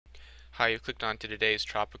Hi, you clicked on to today's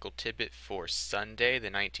tropical tidbit for Sunday,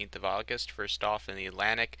 the 19th of August. First off, in the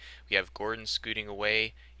Atlantic, we have Gordon scooting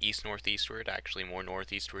away east-northeastward, actually more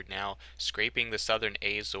northeastward now, scraping the southern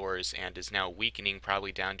Azores and is now weakening,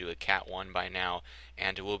 probably down to a Cat 1 by now,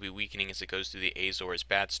 and it will be weakening as it goes through the Azores.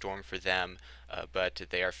 Bad storm for them, but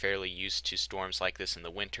they are fairly used to storms like this in the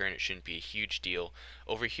winter, and it shouldn't be a huge deal.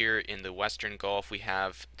 Over here in the western Gulf, we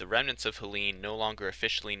have the remnants of Helene, no longer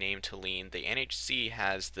officially named Helene. The NHC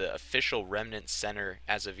has the official remnant center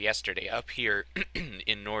as of yesterday up here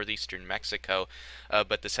in northeastern Mexico,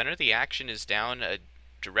 but the center of the action is down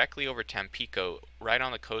directly over Tampico, right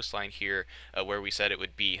on the coastline here, where we said it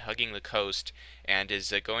would be, hugging the coast, and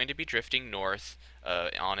is going to be drifting north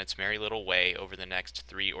on its merry little way over the next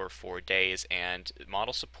 3 or 4 days. And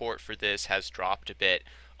model support for this has dropped a bit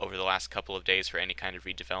over the last couple of days for any kind of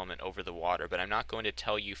redevelopment over the water. But I'm not going to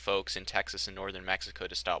tell you folks in Texas and northern Mexico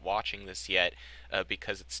to stop watching this yet,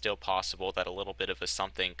 because it's still possible that a little bit of a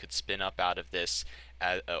something could spin up out of this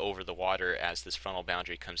over the water as this frontal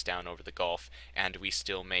boundary comes down over the Gulf, and we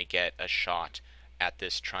still may get a shot at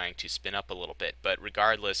this trying to spin up a little bit. But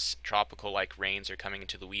regardless, tropical-like rains are coming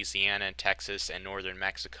into Louisiana and Texas and northern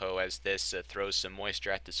Mexico as this throws some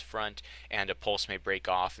moisture at this front, and a pulse may break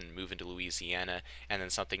off and move into Louisiana, and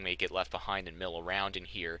then something may get left behind and mill around in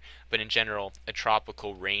here. But in general, a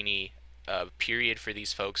tropical rainy period for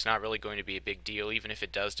these folks, not really going to be a big deal. Even if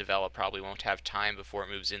it does develop, probably won't have time before it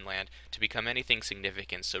moves inland to become anything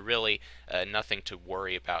significant. So really, nothing to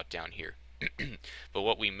worry about down here. But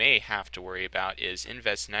what we may have to worry about is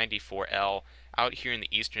Invest 94L out here in the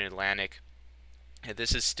eastern Atlantic.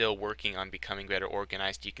 This is still working on becoming better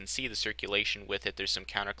organized. You can see the circulation with it. There's some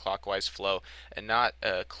counterclockwise flow, and not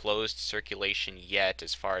a closed circulation yet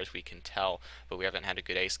as far as we can tell, but we haven't had a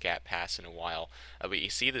good ace gap pass in a while. But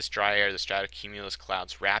you see this dry air, the stratocumulus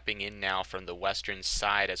clouds wrapping in now from the western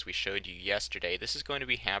side as we showed you yesterday. This is going to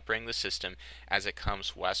be hampering the system as it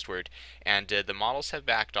comes westward, and the models have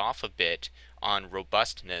backed off a bit on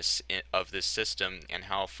robustness of this system and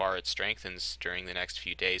how far it strengthens during the next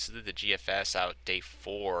few days. This is the GFS out day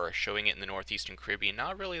 4, showing it in the northeastern Caribbean.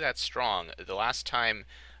 Not really that strong. The last time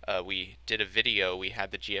we did a video, we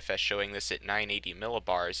had the GFS showing this at 980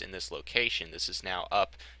 millibars in this location. This is now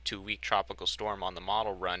up to a weak tropical storm on the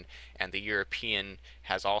model run, and the European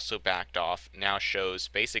has also backed off, now shows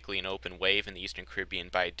basically an open wave in the eastern Caribbean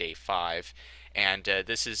by day 5. And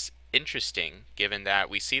this is interesting given that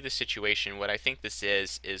we see the situation. What I think this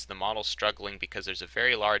is the model struggling because there's a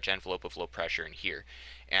very large envelope of low pressure in here,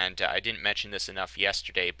 and I didn't mention this enough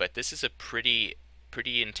yesterday, but this is a pretty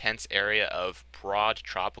intense area of broad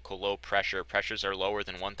tropical low pressure. Pressures are lower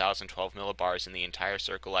than 1012 millibars in the entire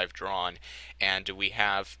circle I've drawn, and we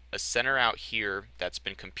have a center out here that's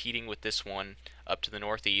been competing with this one up to the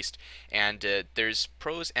northeast, and there's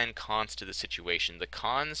pros and cons to the situation. The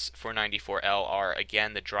cons for 94L are,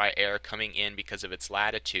 again, the dry air coming in because of its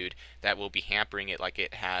latitude that will be hampering it like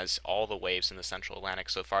it has all the waves in the central Atlantic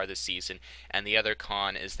so far this season, and the other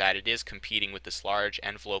con is that it is competing with this large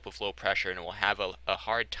envelope of low pressure, and it will have a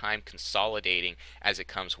hard time consolidating as it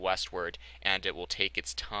comes westward, and it will take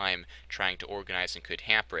its time trying to organize and could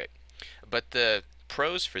hamper it. But the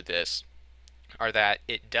pros for this are that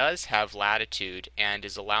it does have latitude and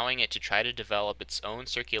is allowing it to try to develop its own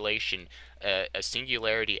circulation, a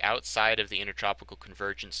singularity outside of the intertropical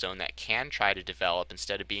convergence zone that can try to develop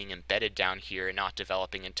instead of being embedded down here and not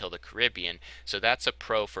developing until the Caribbean. So that's a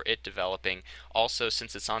pro for it developing. Also,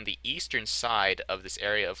 since it's on the eastern side of this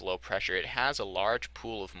area of low pressure, it has a large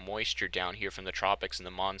pool of moisture down here from the tropics and the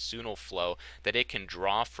monsoonal flow that it can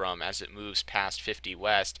draw from as it moves past 50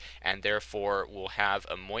 west, and therefore will have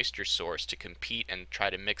a moisture source to compete and try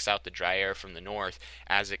to mix out the dry air from the north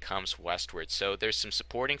as it comes westward. So there's some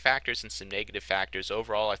supporting factors and some negative factors.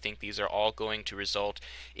 Overall, I think these are all going to result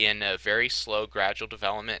in a very slow, gradual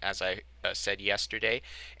development, as I said yesterday,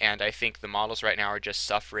 and I think the models right now are just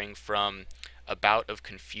suffering from a bout of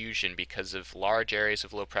confusion because of large areas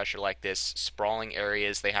of low pressure like this, sprawling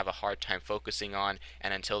areas they have a hard time focusing on,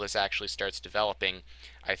 and until this actually starts developing,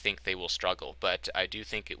 I think they will struggle. But I do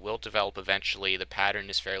think it will develop eventually. The pattern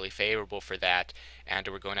is fairly favorable for that, and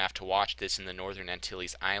we're going to have to watch this in the northern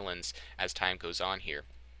Antilles Islands as time goes on here.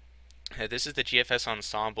 This is the GFS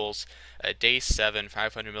ensembles, day 7,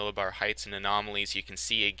 500 millibar heights and anomalies. You can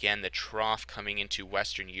see again the trough coming into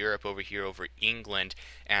Western Europe over here over England,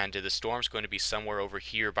 and the storm's going to be somewhere over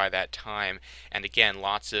here by that time. And again,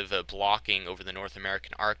 lots of blocking over the North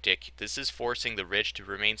American Arctic. This is forcing the ridge to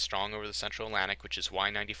remain strong over the Central Atlantic, which is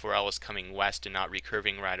why 94L is coming west and not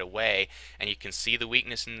recurving right away. And you can see the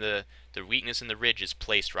weakness in the The weakness in the ridge is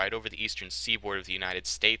placed right over the eastern seaboard of the United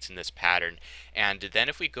States in this pattern. And then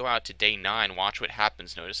if we go out to day 9, watch what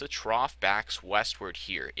happens. Notice the trough backs westward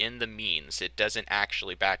here in the means. It doesn't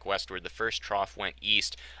actually back westward. The first trough went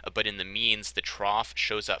east, but in the means, the trough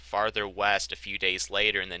shows up farther west a few days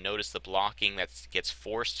later. And then notice the blocking that gets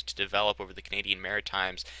forced to develop over the Canadian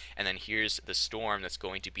Maritimes. And then here's the storm that's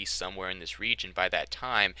going to be somewhere in this region by that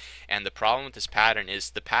time. And the problem with this pattern is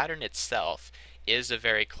the pattern itself is a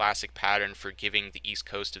very classic pattern for giving the east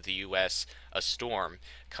coast of the U.S. a storm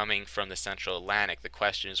coming from the central Atlantic. The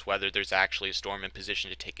question is whether there's actually a storm in position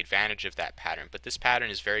to take advantage of that pattern. But this pattern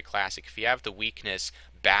is very classic. If you have the weakness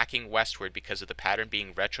backing westward because of the pattern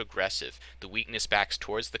being retrogressive, the weakness backs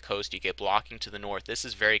towards the coast, you get blocking to the north. This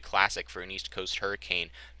is very classic for an east coast hurricane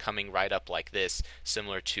coming right up like this,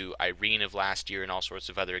 similar to Irene of last year and all sorts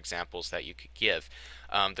of other examples that you could give.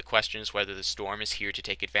 The question is whether the storm is here to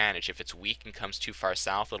take advantage. If it's weak and comes too far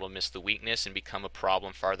south, it'll miss the weakness and become a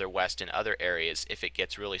problem farther west in other areas. If it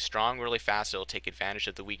gets really strong really fast, it'll take advantage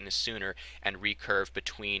of the weakness sooner and recurve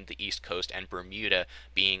between the east coast and Bermuda,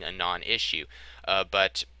 being a non-issue.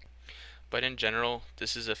 But in general,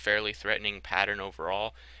 this is a fairly threatening pattern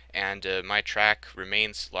overall, and my track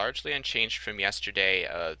remains largely unchanged from yesterday.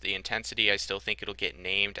 The intensity, I still think it'll get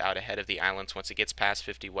named out ahead of the islands. Once it gets past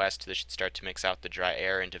 50 west, this should start to mix out the dry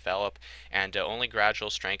air and develop, and only gradual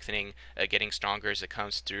strengthening, getting stronger as it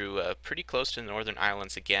comes through pretty close to the northern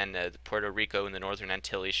islands. Again, Puerto Rico and the northern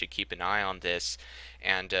Antilles should keep an eye on this,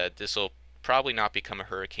 and this will probably not become a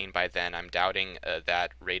hurricane by then. I'm doubting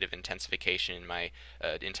that rate of intensification. My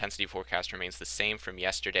intensity forecast remains the same from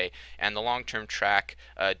yesterday, and the long-term track,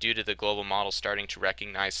 due to the global model starting to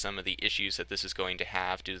recognize some of the issues that this is going to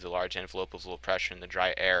have due to the large envelope of low pressure and the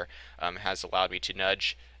dry air, has allowed me to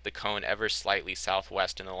nudge the cone ever slightly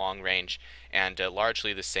southwest in the long range, and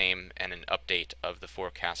largely the same and an update of the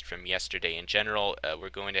forecast from yesterday. In general, we're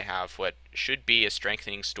going to have what should be a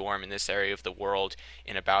strengthening storm in this area of the world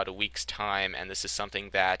in about a week's time, and this is something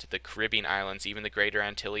that the Caribbean islands, even the Greater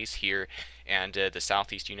Antilles here, and the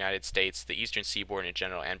southeast United States, the eastern seaboard in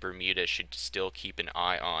general, and Bermuda should still keep an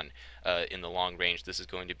eye on in the long range. This is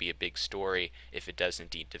going to be a big story if it does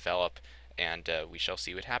indeed develop, and we shall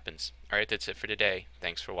see what happens. Alright, that's it for today.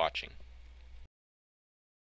 Thanks for watching.